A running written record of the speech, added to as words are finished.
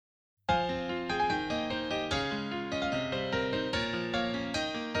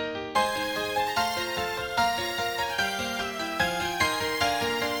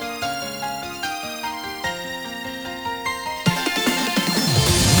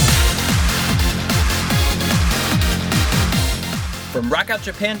From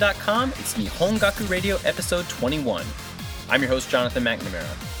rockoutjapan.com, it's Nihongaku Radio episode 21. I'm your host, Jonathan McNamara.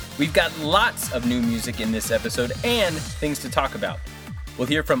 We've got lots of new music in this episode and things to talk about. We'll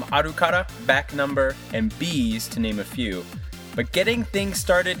hear from Arukara, Back Number, and Bees, to name a few. But getting things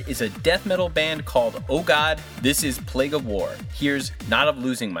started is a death metal band called Oh God, This Is Plague of War. Here's Not of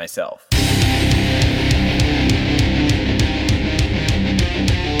Losing Myself.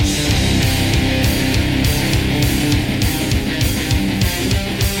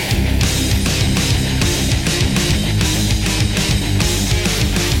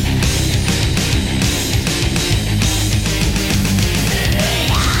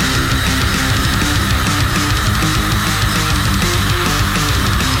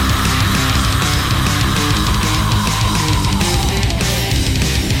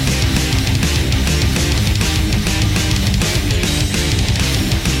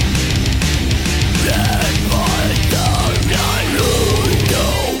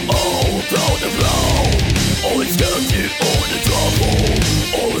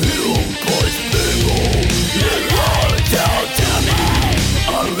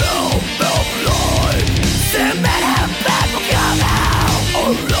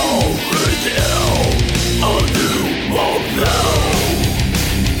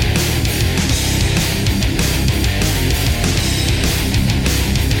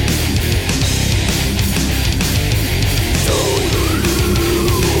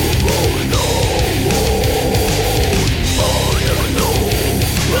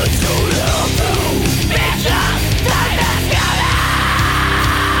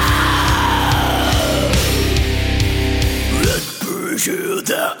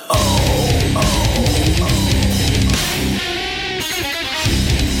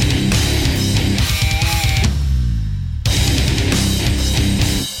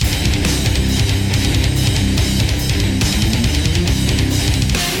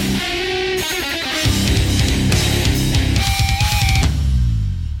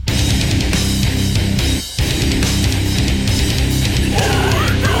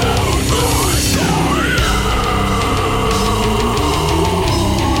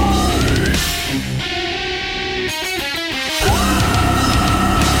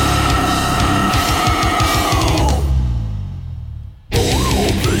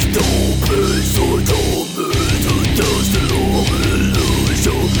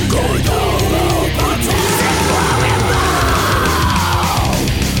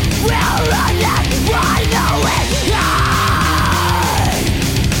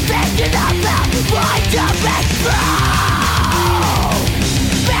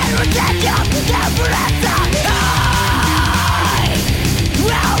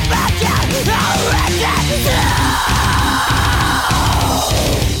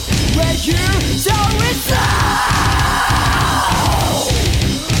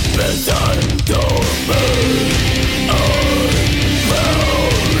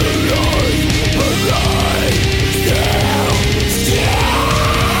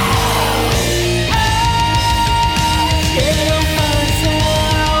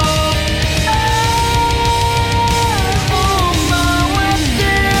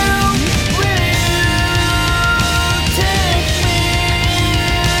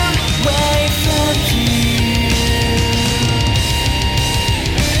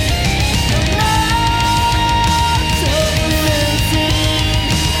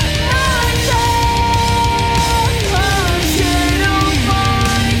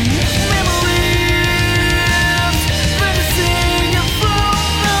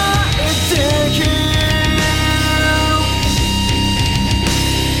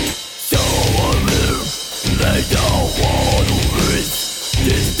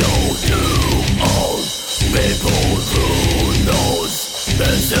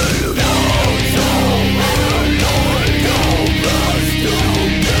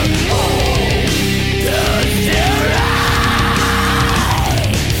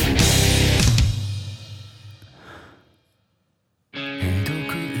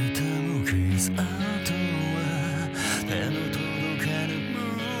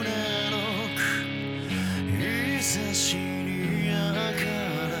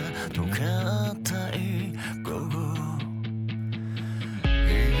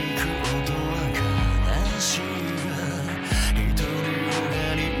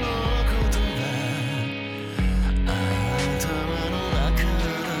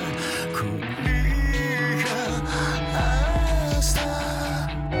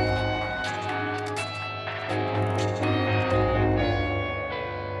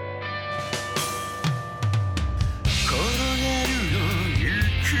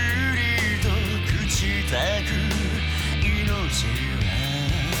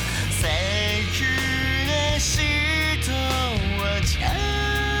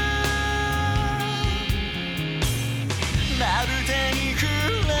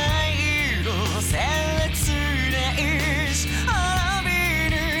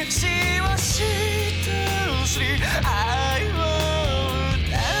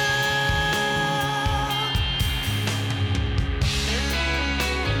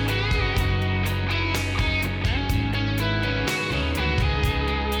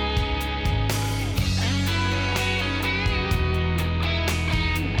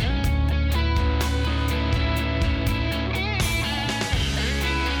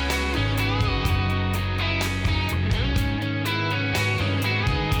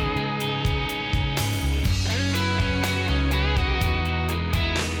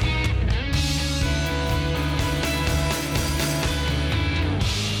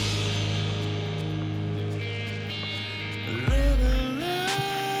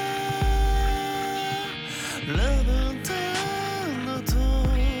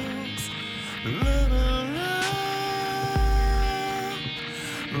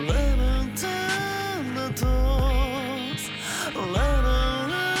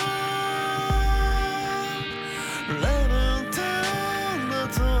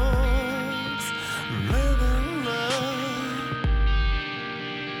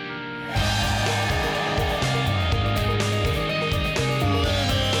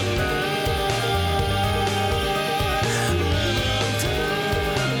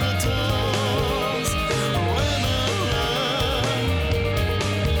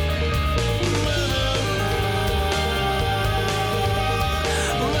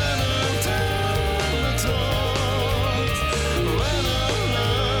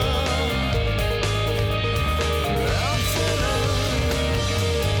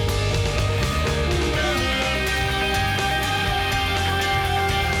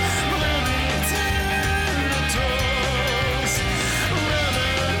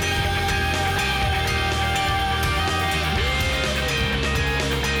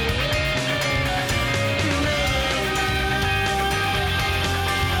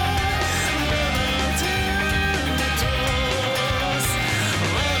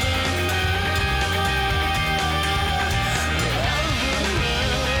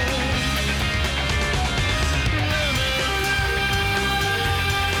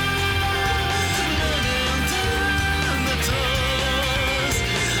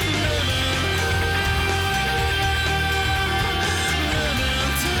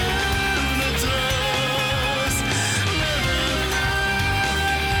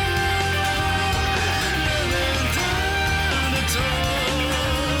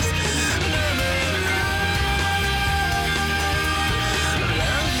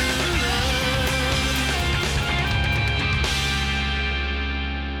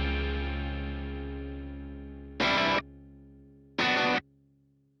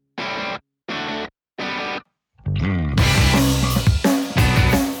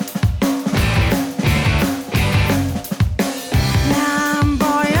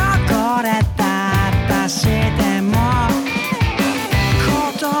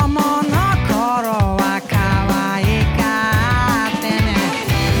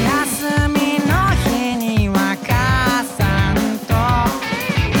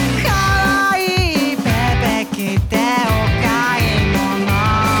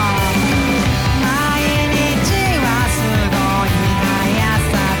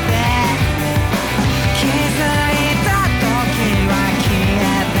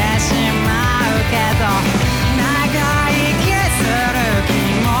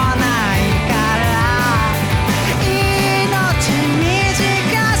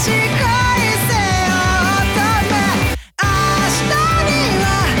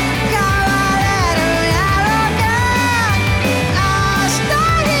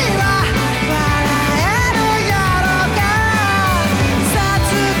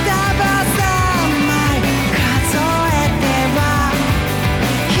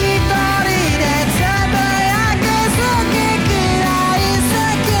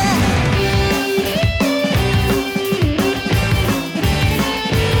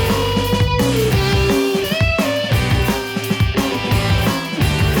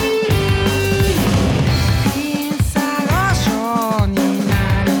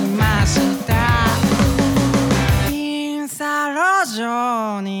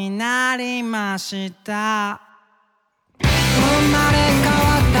 になりました。生まれ変わ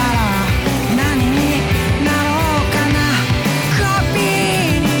ったら何になろうかな。コピ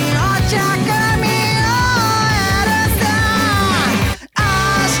ーにお茶組み終えるさ。明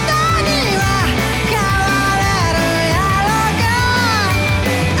日には変われるやろが。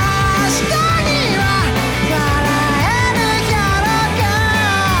明日には笑えるやろが。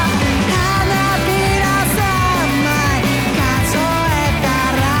花びら3枚数えた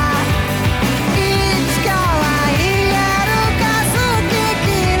らいつかは言えるか。好き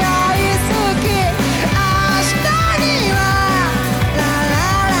嫌い好き。明日にはララ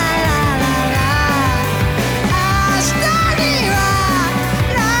ララララ。明日には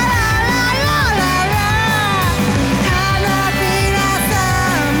ララララララ。花びら3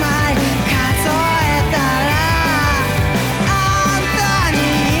枚数えたらあんたに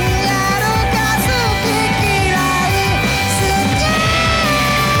言えるか。好き嫌い好き。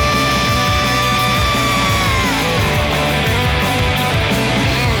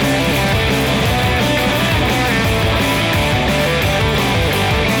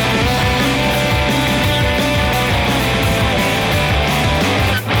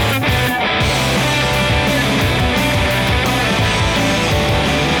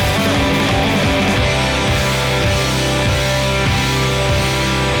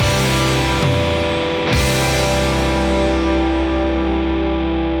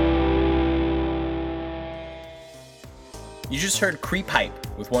You just heard Creep Hype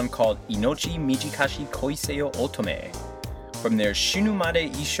with one called Inochi Mijikashi Koiseo Otome from their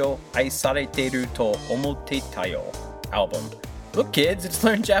Shinumade Isho Aisareteru to Omote Tayo album. Look kids, it's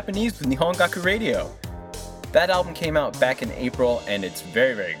Learn Japanese with Nihon Gaku Radio. That album came out back in April and it's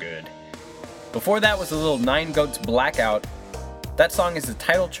very, very good. Before that was a little Nine Goats Blackout. That song is the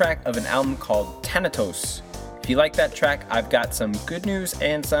title track of an album called Thanatos. If you like that track, I've got some good news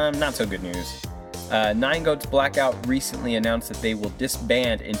and some not so good news. Nine Goats Blackout recently announced that they will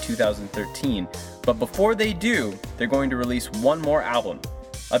disband in 2013, but before they do, they're going to release one more album.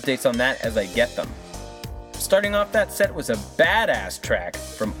 Updates on that as I get them. Starting off that set was a badass track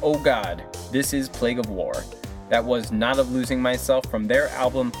from Oh God, This Is Plague of War. That was Not of Losing Myself from their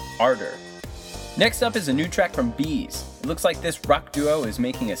album Ardor. Next up is a new track from Bees. It looks like this rock duo is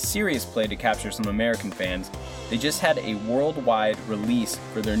making a serious play to capture some American fans. They just had a worldwide release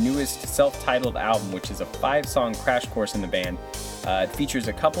for their newest self-titled album, which is a 5-song crash course in the band. It features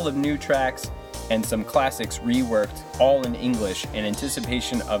a couple of new tracks and some classics reworked, all in English, in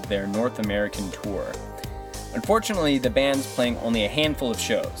anticipation of their North American tour. Unfortunately, the band's playing only a handful of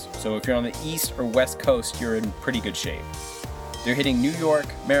shows, so if you're on the East or West Coast, you're in pretty good shape. They're hitting New York,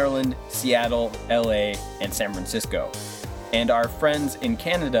 Maryland, Seattle, LA, and San Francisco. And our friends in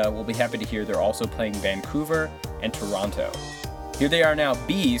Canada will be happy to hear they're also playing Vancouver and Toronto. Here they are now,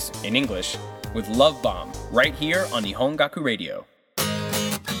 Bees, in English, with Love Bomb, right here on Nihon Gaku Radio.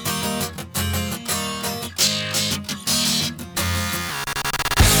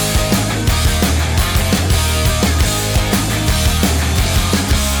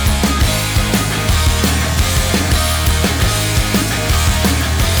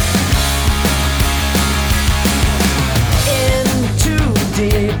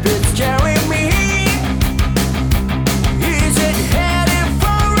 It's carrying me. Is it heading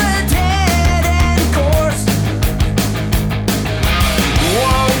for a dead end course?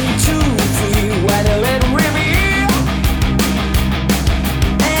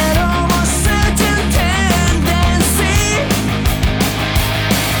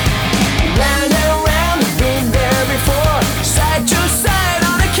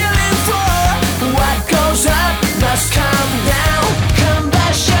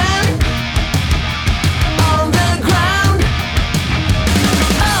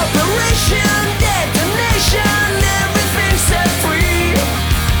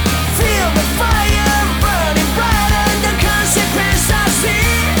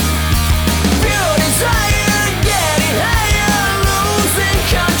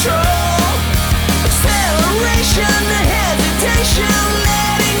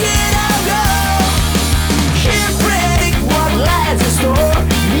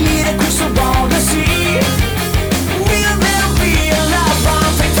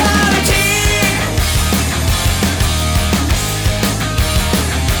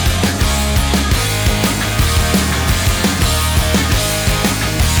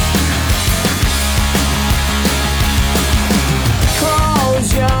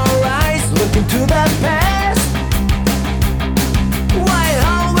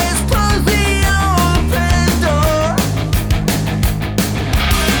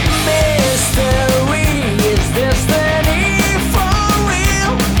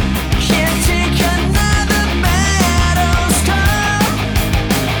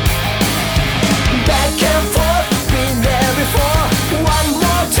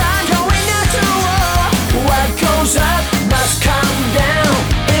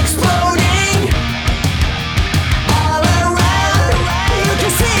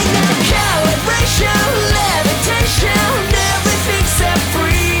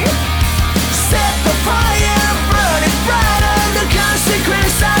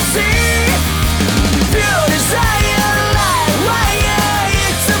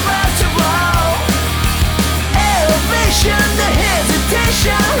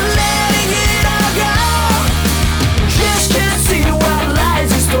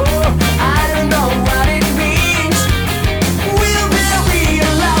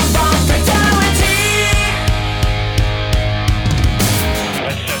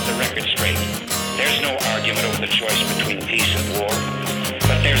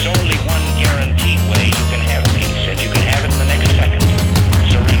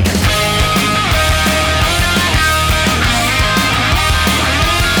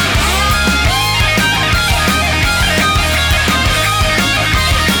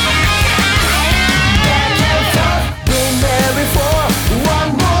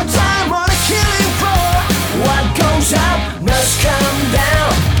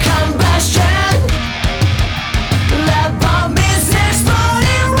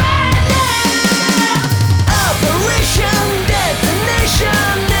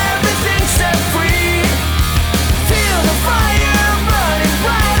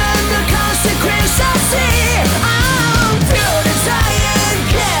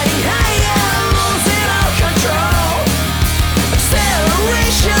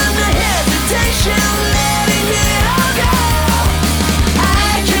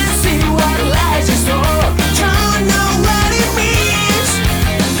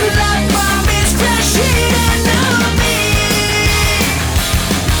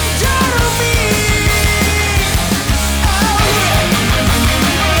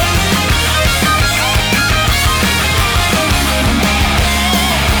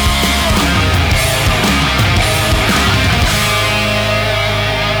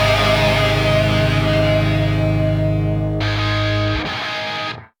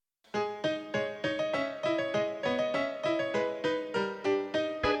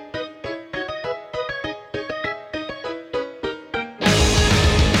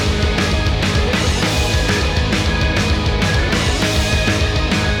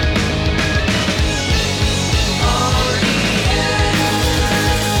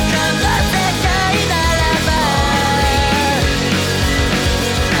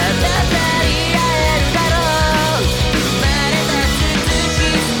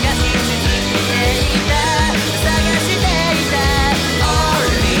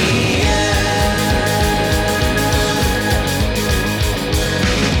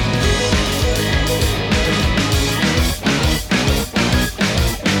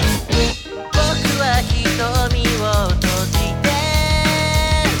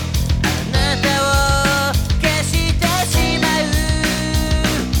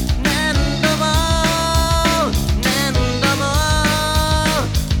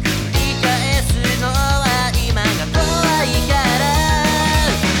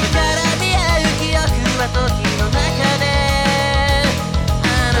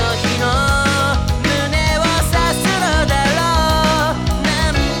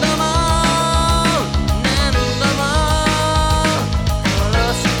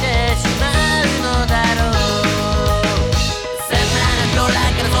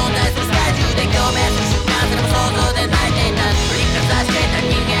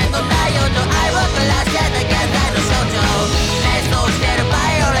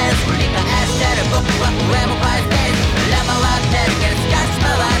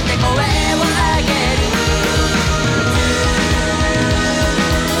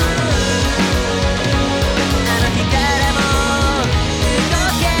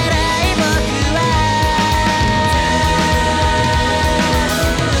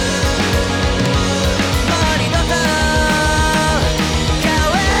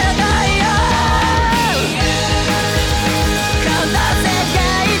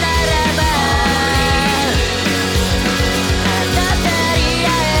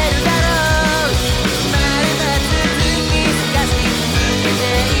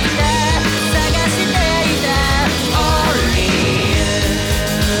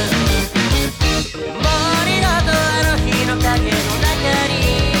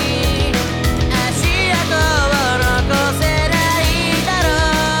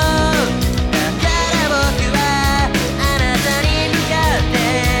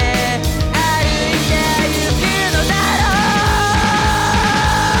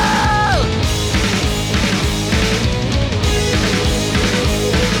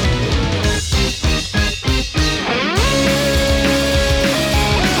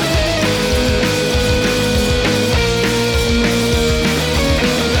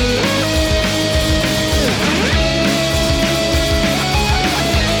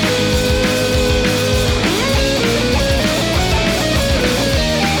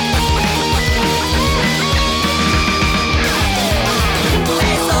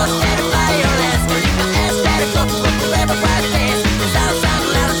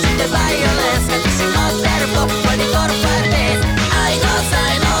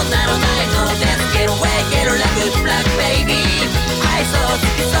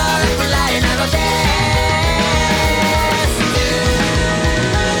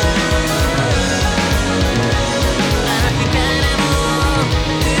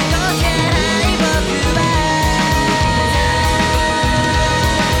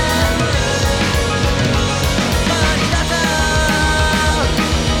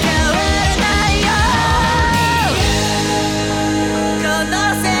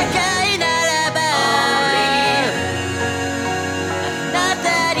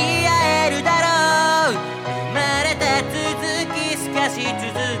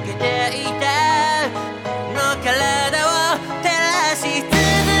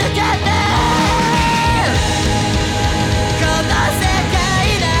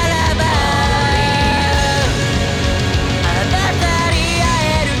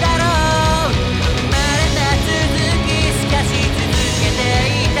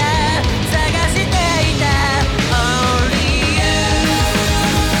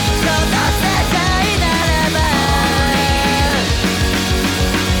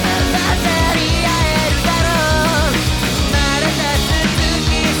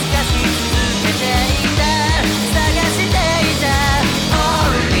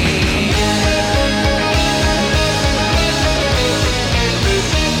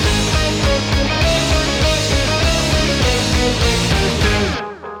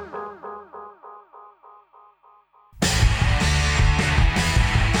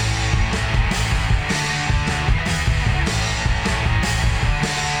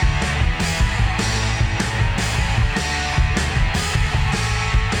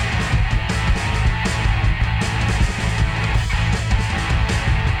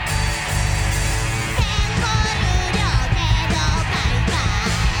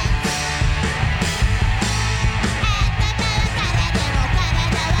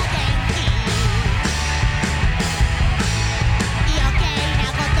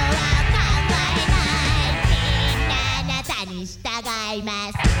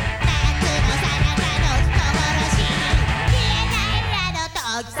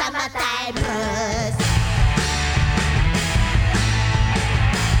 Summertime Blues.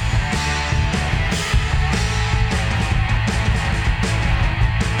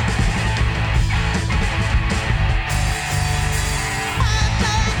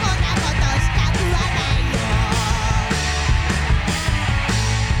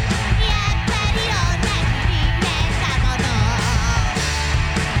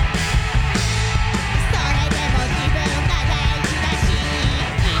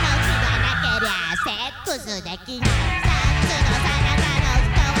できない夏のさなかの人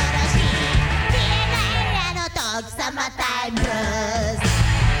殺し消えないあの時サマータイムブルース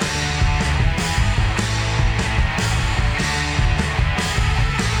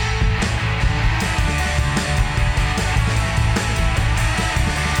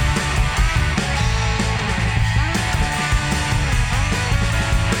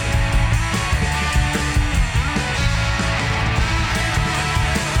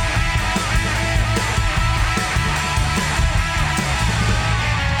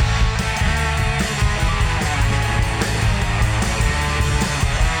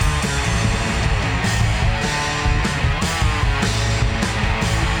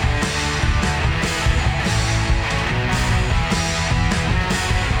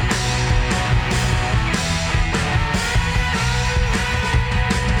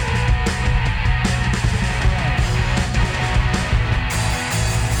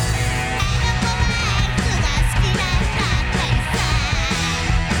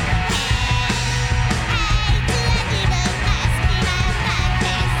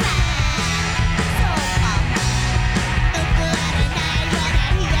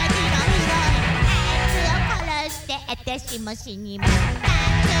もしにも夏の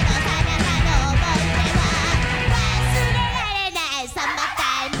さなかの思い出は忘れられないサマータ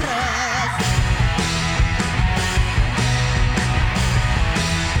イムブルース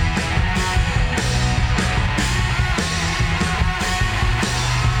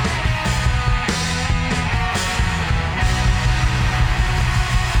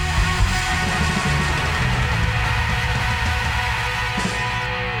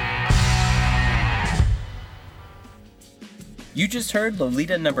You just heard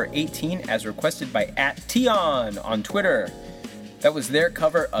Lolita number 18 as requested by @Tion on Twitter. That was their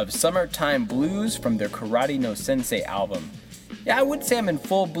cover of Summertime Blues from their Karate no Sensei album. Yeah, I would say I'm in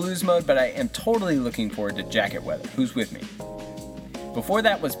full blues mode, but I am totally looking forward to Jacket Weather. Who's with me? Before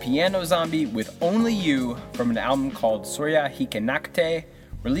that was Piano Zombie with Only You from an album called Soya Hikenakte,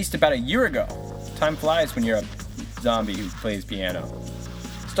 released about a year ago. Time flies when you're a zombie who plays piano.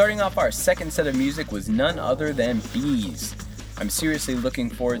 Starting off our second set of music was none other than Bees. I'm seriously looking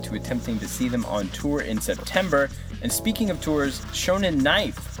forward to attempting to see them on tour in September. And speaking of tours, Shonen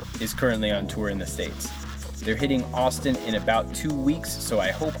Knife is currently on tour in the States. They're hitting Austin in about 2 weeks, so I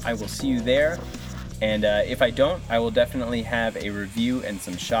hope I will see you there. And if I don't, I will definitely have a review and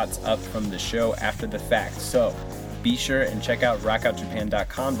some shots up from the show after the fact. So be sure and check out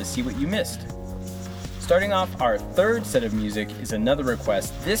rockoutjapan.com to see what you missed. Starting off our third set of music is another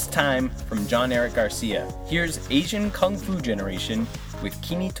request, this time from John Eric Garcia. Here's Asian Kung Fu Generation with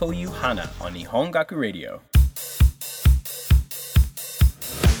Kini Toyu Hana on Nihon Gaku Radio.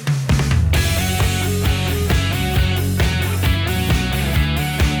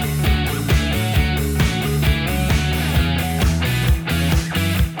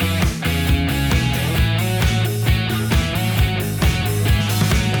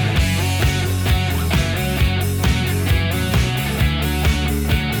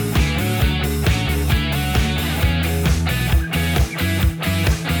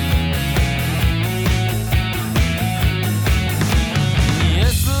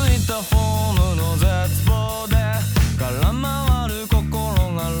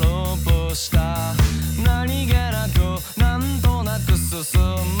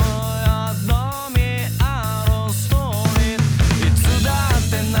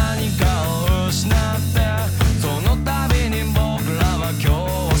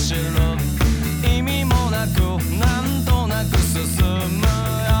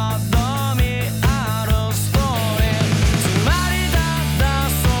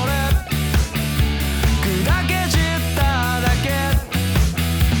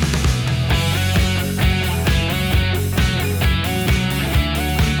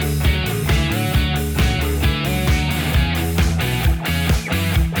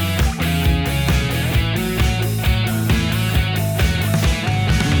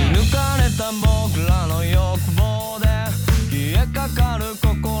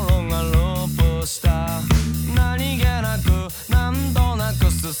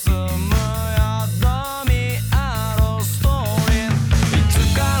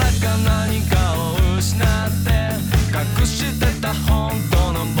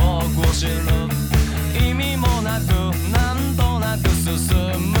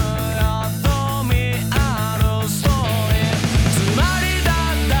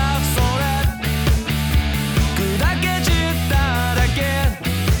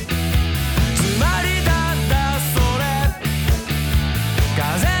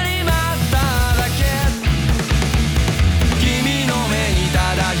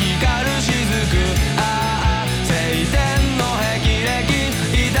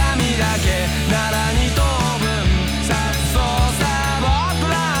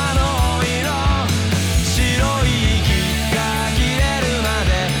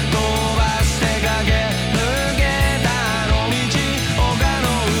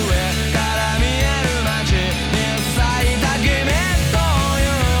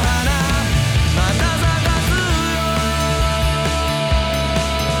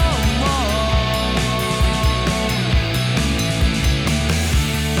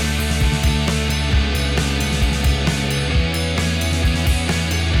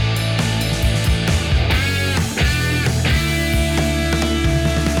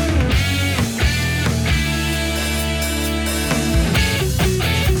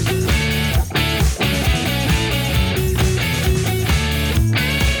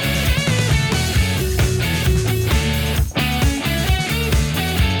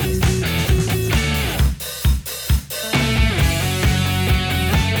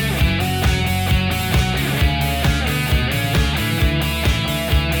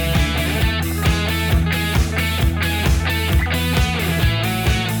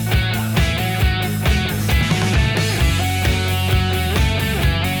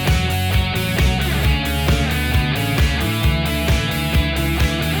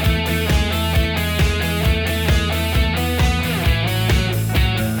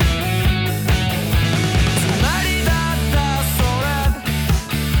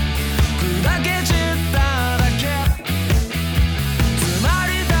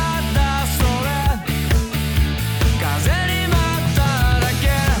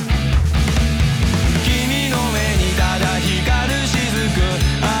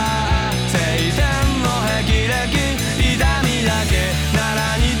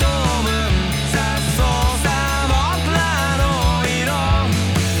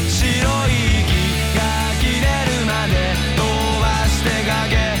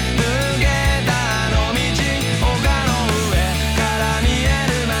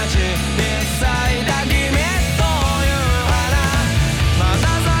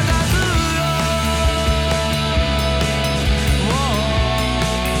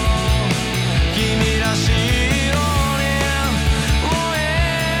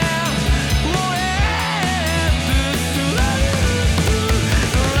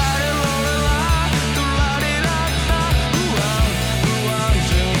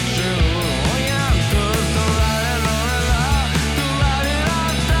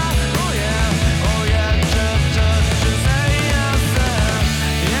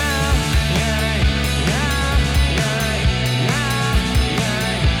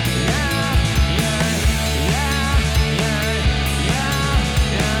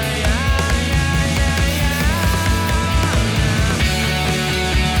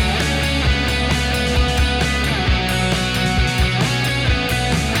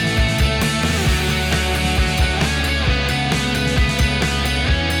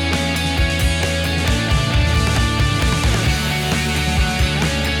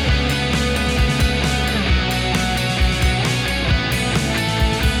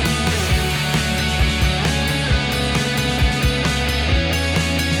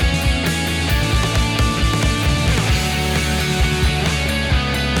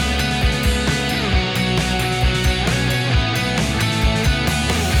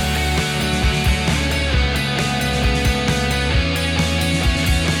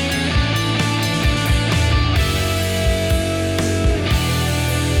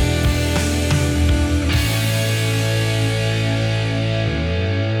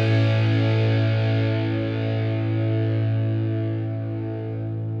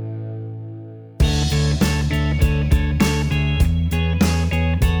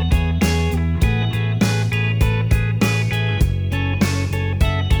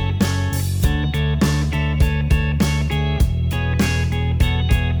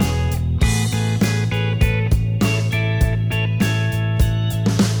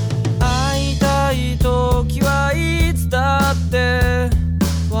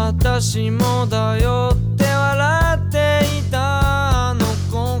 私もだよって笑っていたあの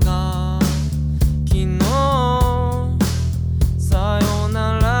子が昨日さよ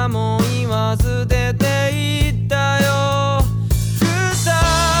ならも言わず出て行ったよ。蓋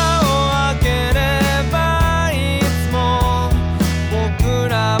を開ければいつも僕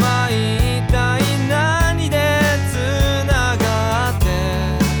らは一体何でつながって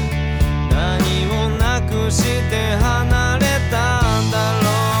何をなくして離れたんだろ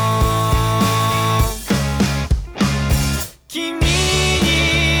う。君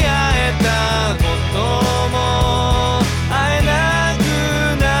に会えたことも会えなく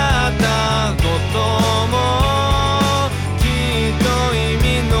なったこともきっと意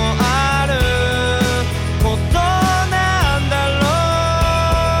味のあることなんだろ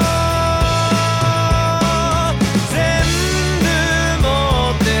う。全部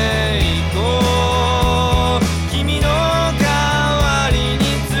持っていこう君の代わり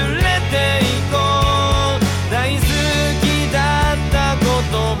に連れて行こう。大好きだったこ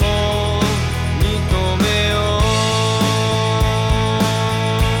とも認めよう。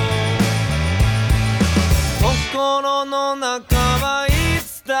心の中はい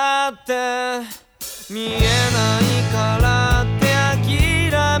つだって見えないからって諦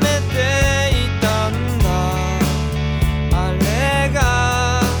めていたんだ。あれ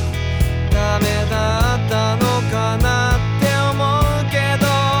がダメだったのかなって思うけど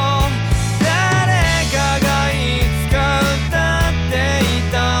誰かがいつか歌ってい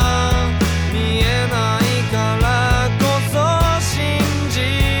た。見えないからこそ信じ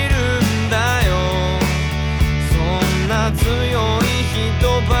るんだよ。そんな強い人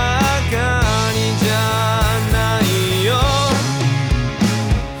ばかりじゃないよ。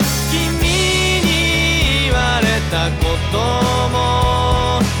君に言われたことも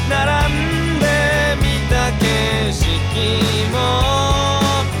並んでみた景色も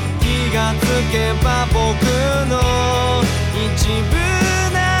気がつけば僕の一部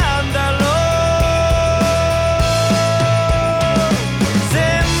なんだろう。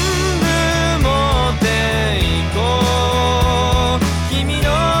全部持っていこう君の代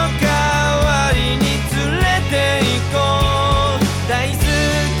わりに連れて行こう。大好き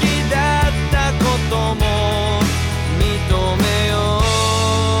だったことも認めよう。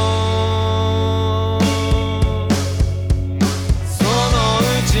そのう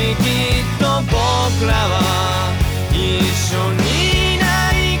ちきっと僕らは一緒にい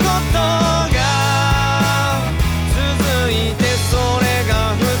ないことが続いてそれ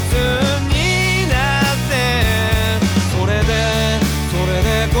が普通になってそれで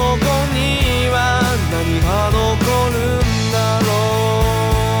ここには何が残るんだろう。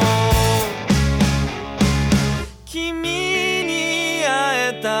君に会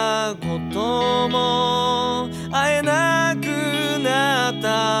えたことも会えなくなっ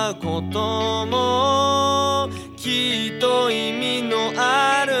たこともきっと意味の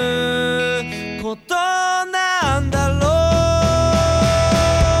あることなんだろ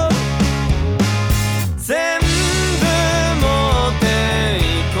う。全部持ってい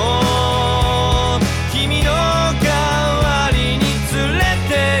こう君の代わりに連れ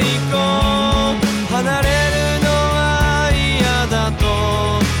て行こう。離れるのは嫌だと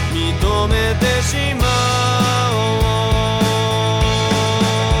認めてしまおう。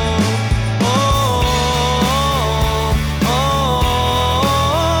Oh, oh, oh, oh.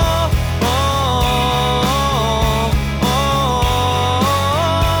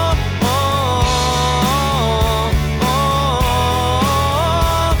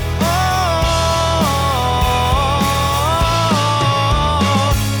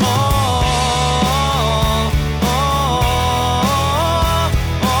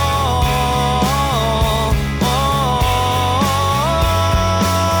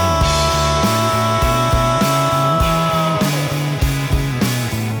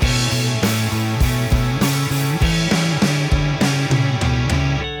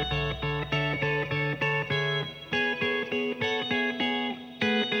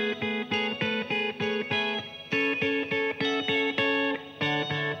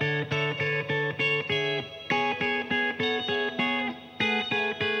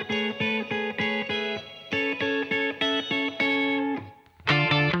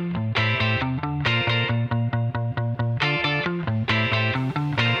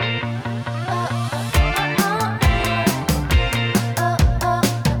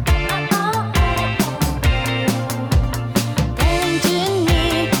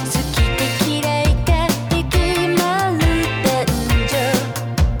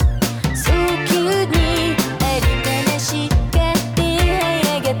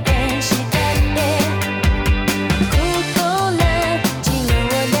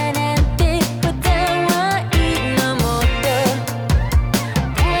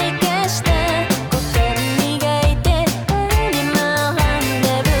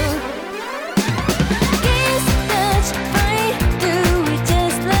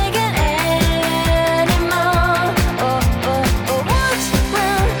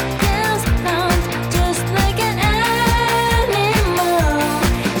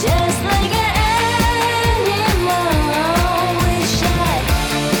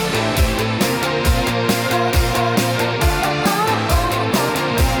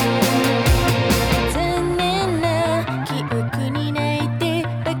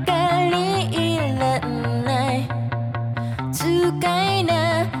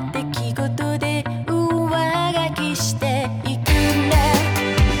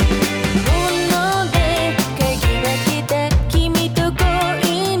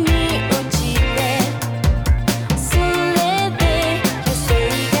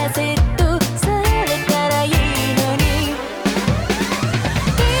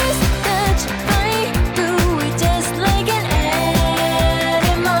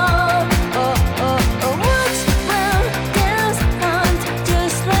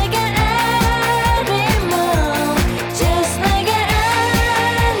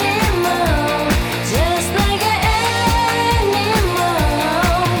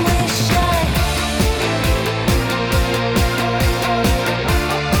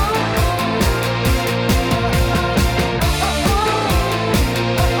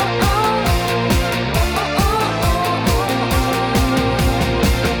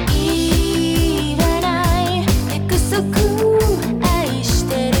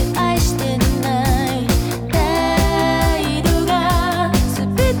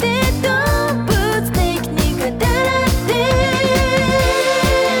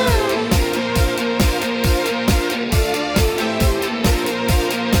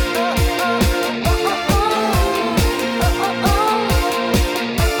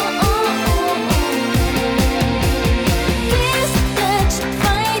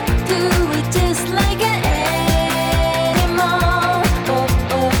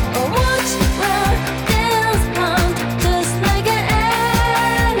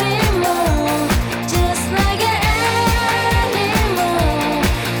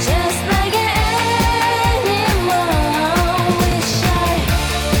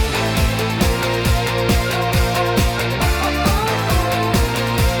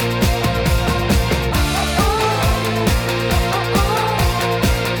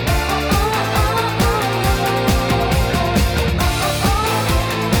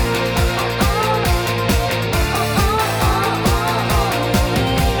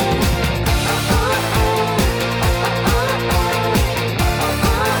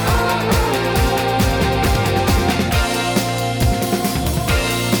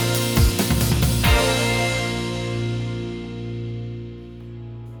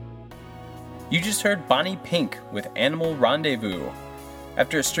 just heard Bonnie Pink with Animal Rendezvous.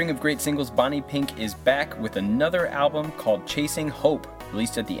 After a string of great singles, Bonnie Pink is back with another album called Chasing Hope,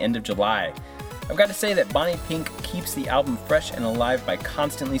 released at the end of July. I've got to say that Bonnie Pink keeps the album fresh and alive by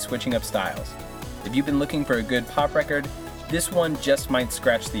constantly switching up styles. If you've been looking for a good pop record, this one just might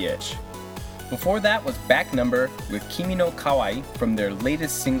scratch the itch. Before that was Back Number with Kimi no Kawai from their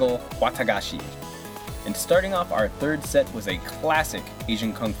latest single, Watagashi. And starting off our third set was a classic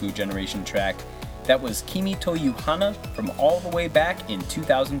Asian Kung Fu Generation track. That was Kimi to Yu Hana from all the way back in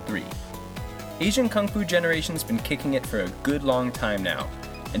 2003. Asian Kung Fu Generation's been kicking it for a good long time now,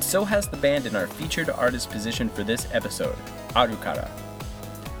 and so has the band in our featured artist position for this episode, Arukara.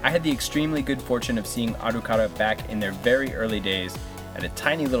 I had the extremely good fortune of seeing Arukara back in their very early days at a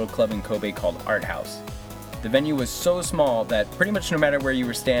tiny little club in Kobe called Art House. The venue was so small that pretty much no matter where you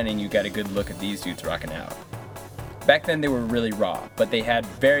were standing, you got a good look at these dudes rocking out. Back then they were really raw, but they had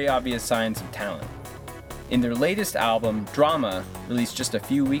very obvious signs of talent. In their latest album, Drama, released just a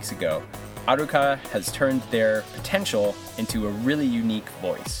few weeks ago, Arukara has turned their potential into a really unique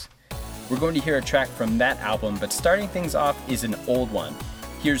voice. We're going to hear a track from that album, but starting things off is an old one.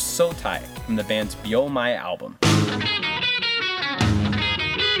 Here's So Tai from the band's Bio Mai album.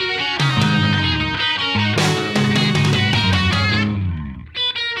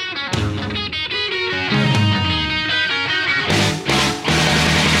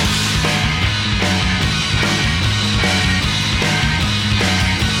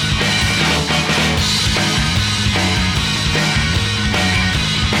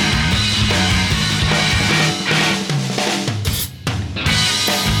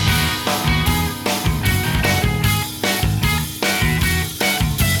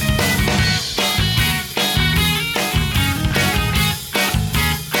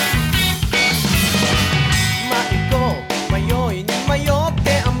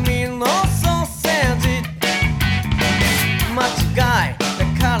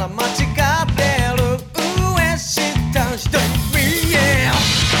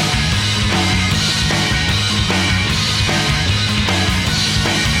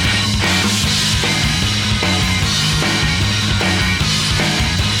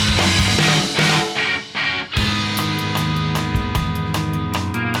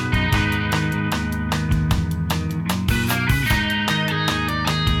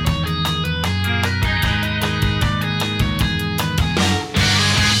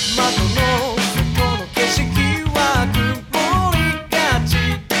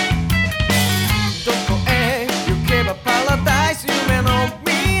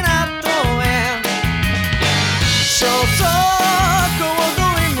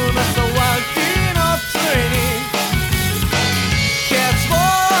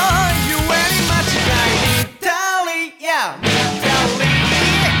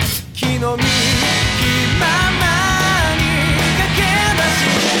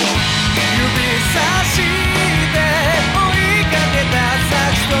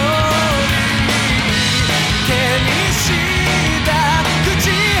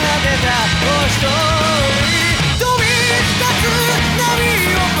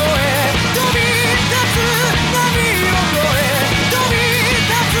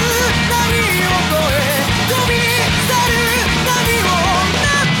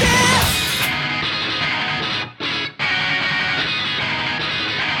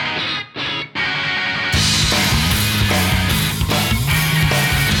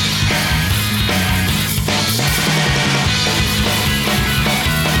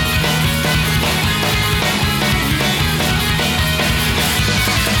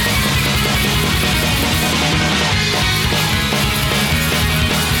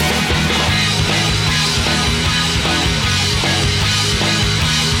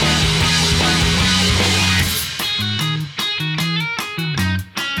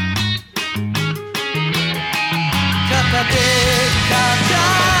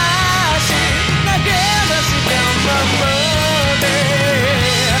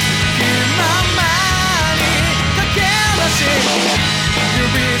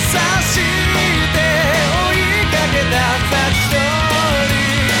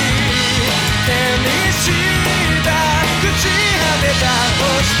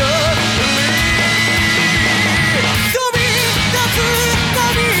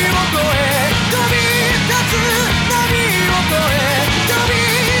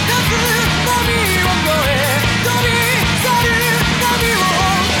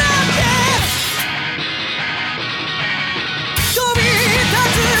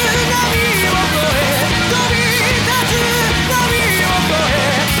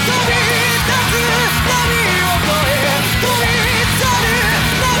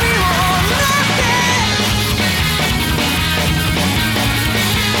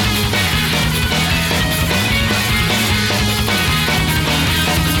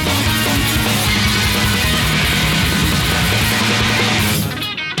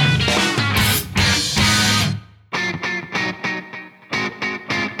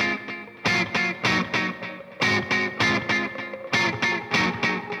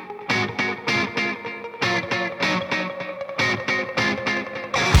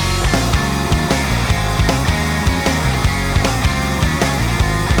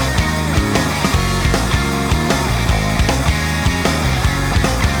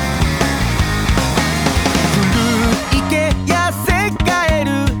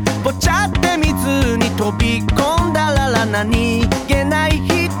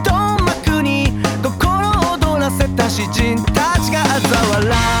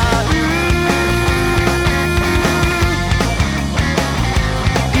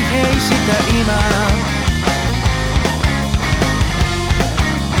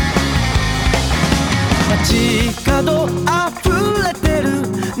 街角溢れてる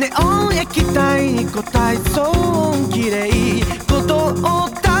ネオン液体に個体騒音きれいことを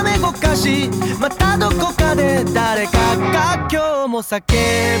ためごかしまたどこかで誰かが今日も叫ぶ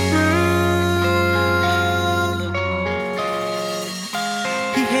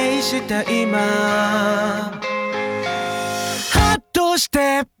疲弊した今ハッとして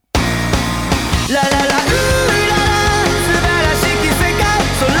ラララうーらら素晴らしき世界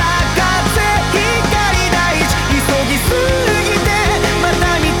空風光大地急ぎすぎてまた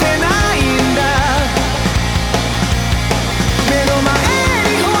見てないんだ目の前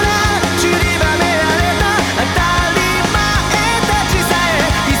にほら散りばめられた当たり前たちさえ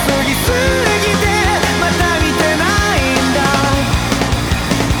急ぎすぎてまた見てないんだ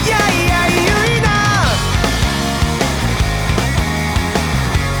いやいやゆいな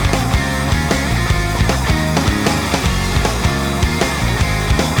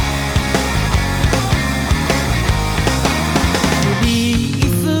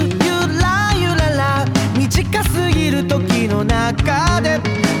短すぎる時の中で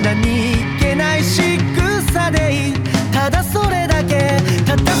何気ない仕草でいいただそれだけ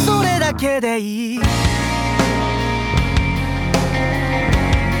ただそれだけでいい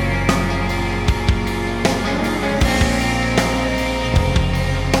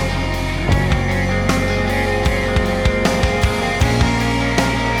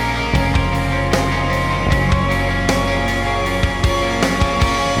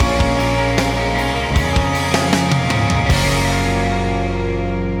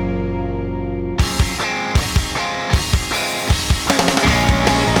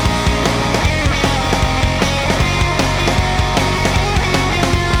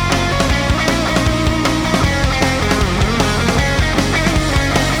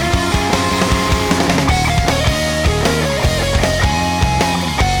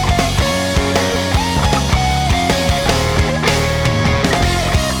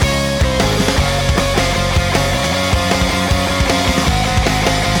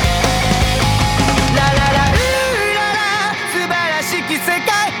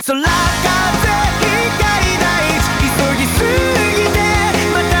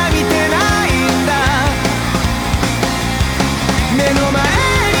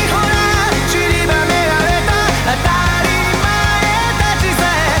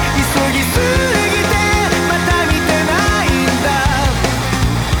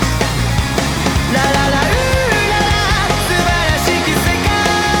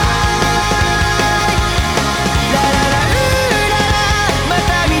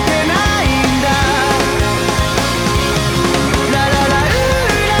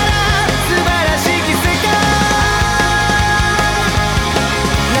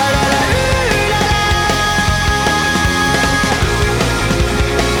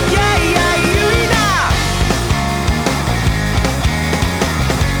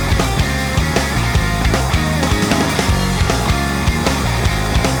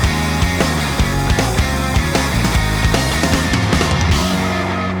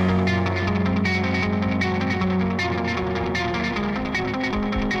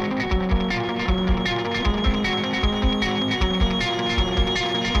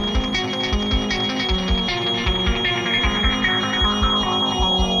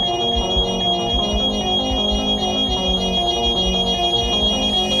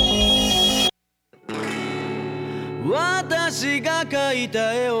私が描い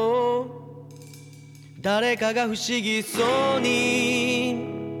た絵を誰かが不思議そうに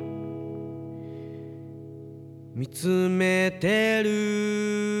見つめて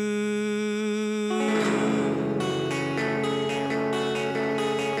る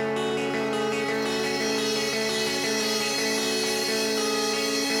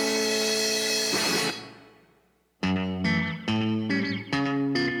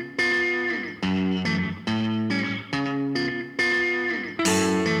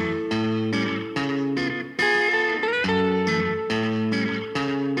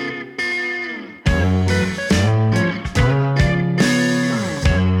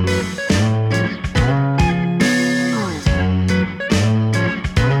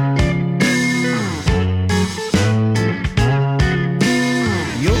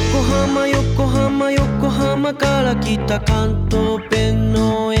から来た関東弁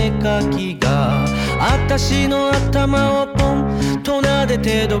の絵描きが私の頭をポンと撫で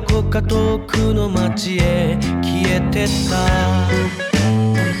てどこか遠くの街へ消えてった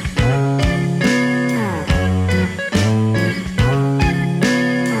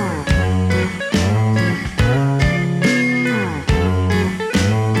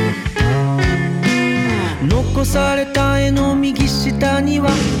残された絵の右下には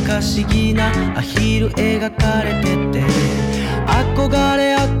可思議なアヒル描かれてて、憧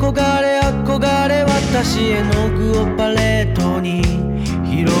れ憧れ憧れ私への具をパレートに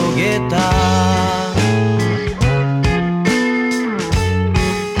広げた。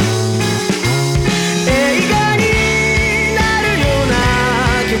映画になるような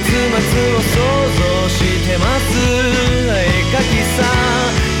結末を想像してます。絵描きさ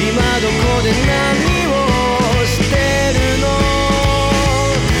ん、今どこで何をしてるの。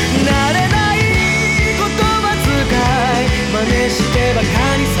慣れない言葉遣い真似してバカ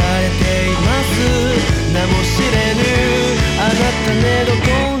にされています。名も知れぬあなたね、どこ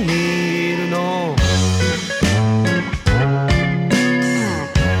にいるの。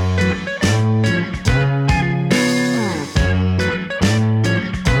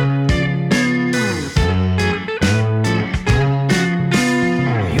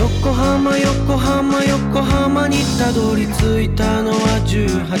横浜横浜横浜にたどり着いたのは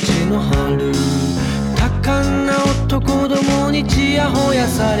18の春。多感な男どもにちやほや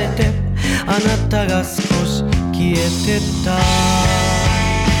されて、あなたが少し消えてった。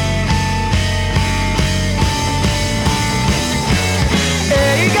映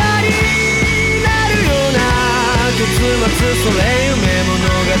画になるような結末、それ夢物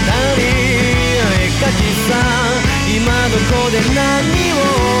語。絵描きさん、今どこで何を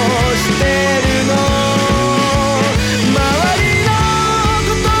してるの。周りの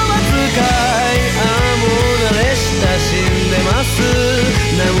言葉遣い、もう慣れ親しんでます。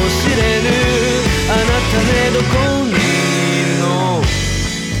名も知れぬあなたね、どこにいるの。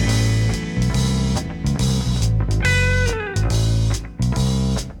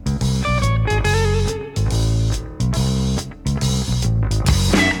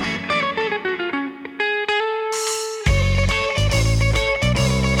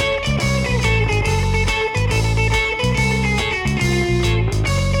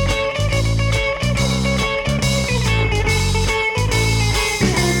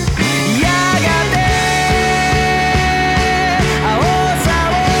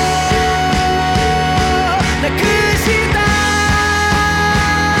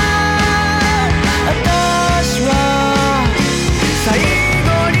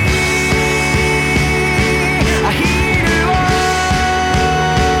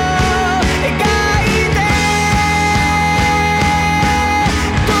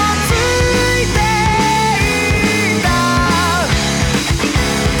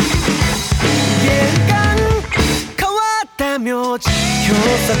表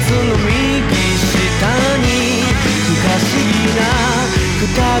札の右下に不可思議なく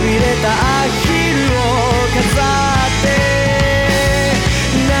たびれたアヒルを飾って、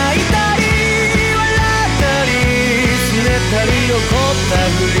泣いたり笑ったりすねたり怒った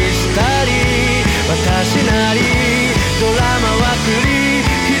ふりしたり、私なりドラマは繰り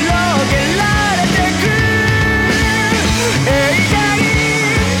広げられてく。映画に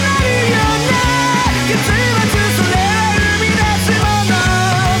なるような結末、それは生み出すもの。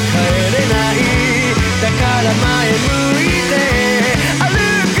帰れない、だから前向いて歩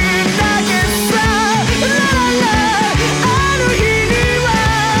くだけさ。ラララ、ある日には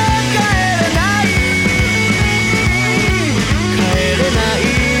帰れない、帰れない、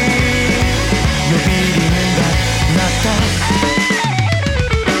呼び鈴が鳴った。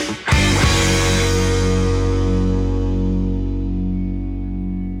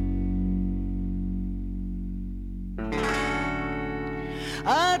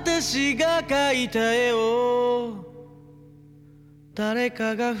私が描いた絵を誰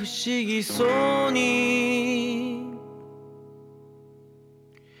かが不思議そうに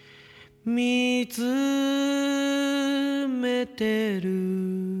見つめてる。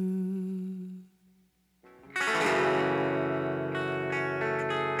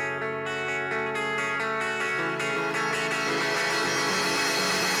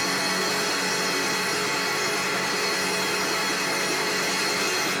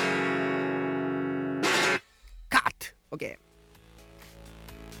Okay.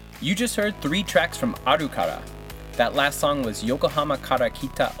 You just heard 3 tracks from Arukara. That last song was Yokohama Kara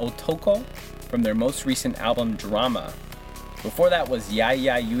Kita Otoko from their most recent album Drama. Before that was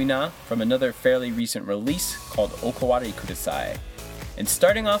Yaya Yuina from another fairly recent release called Okawari Kudasai. And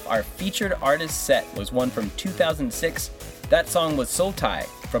starting off our featured artist set was one from 2006. That song was Sotai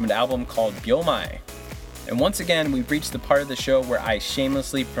from an album called Byomai. And once again, we've reached the part of the show where I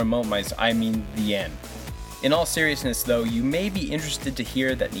shamelessly promote the end. In all seriousness though, you may be interested to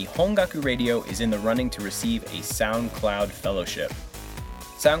hear that Nihongaku Radio is in the running to receive a SoundCloud fellowship.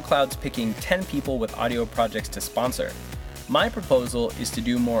 SoundCloud's picking 10 people with audio projects to sponsor. My proposal is to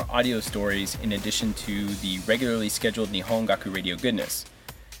do more audio stories in addition to the regularly scheduled Nihongaku Radio goodness.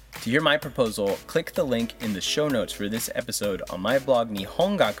 To hear my proposal, click the link in the show notes for this episode on my blog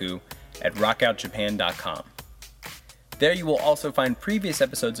Nihongaku at rockoutjapan.com. There you will also find previous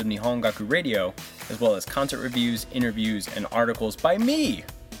episodes of Nihongaku Radio, as well as concert reviews, interviews, and articles by me.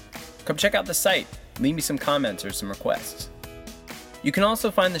 Come check out the site, leave me some comments or some requests. You can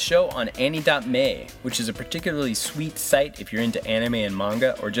also find the show on Annie.me, which is a particularly sweet site if you're into anime and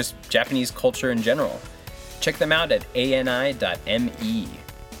manga or just Japanese culture in general. Check them out at ani.me.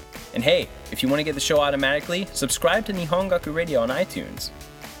 And hey, if you want to get the show automatically, subscribe to Nihongaku Radio on iTunes.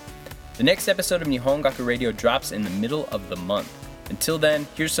 The next episode of Nihongaku Radio drops in the middle of the month. Until then,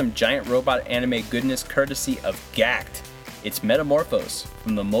 here's some giant robot anime goodness courtesy of GACKT. It's Metamorphose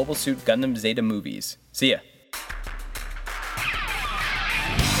from the Mobile Suit Gundam Zeta movies. See ya.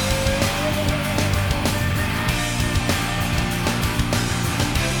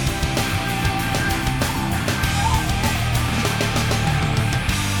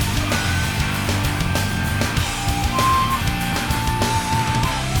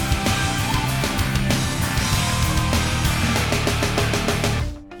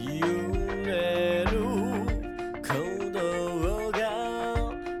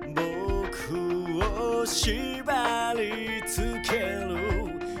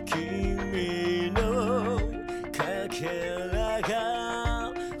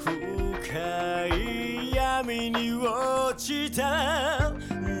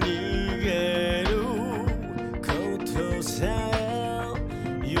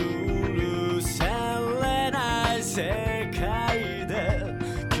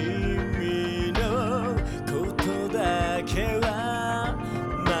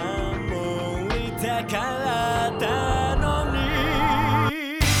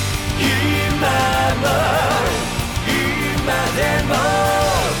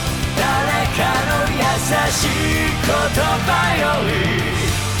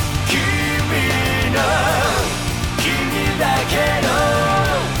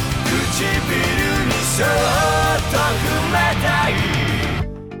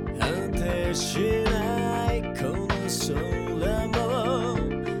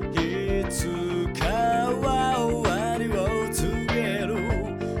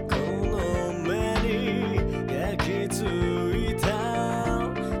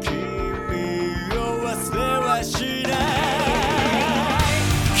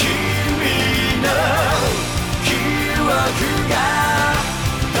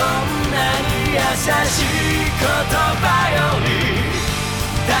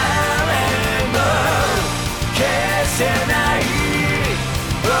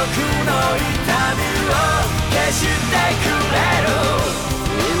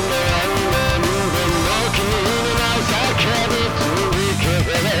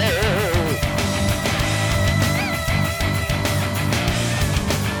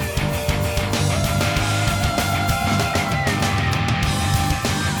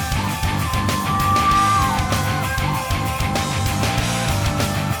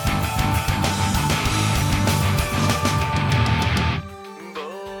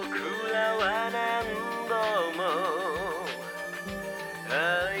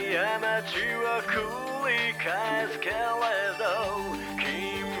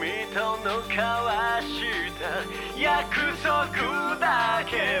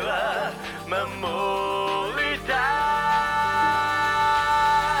 More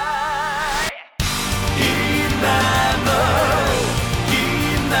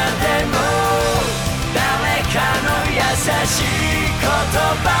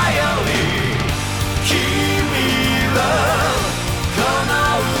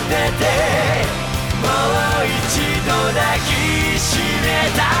一度抱きしめ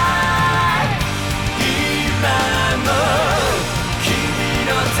た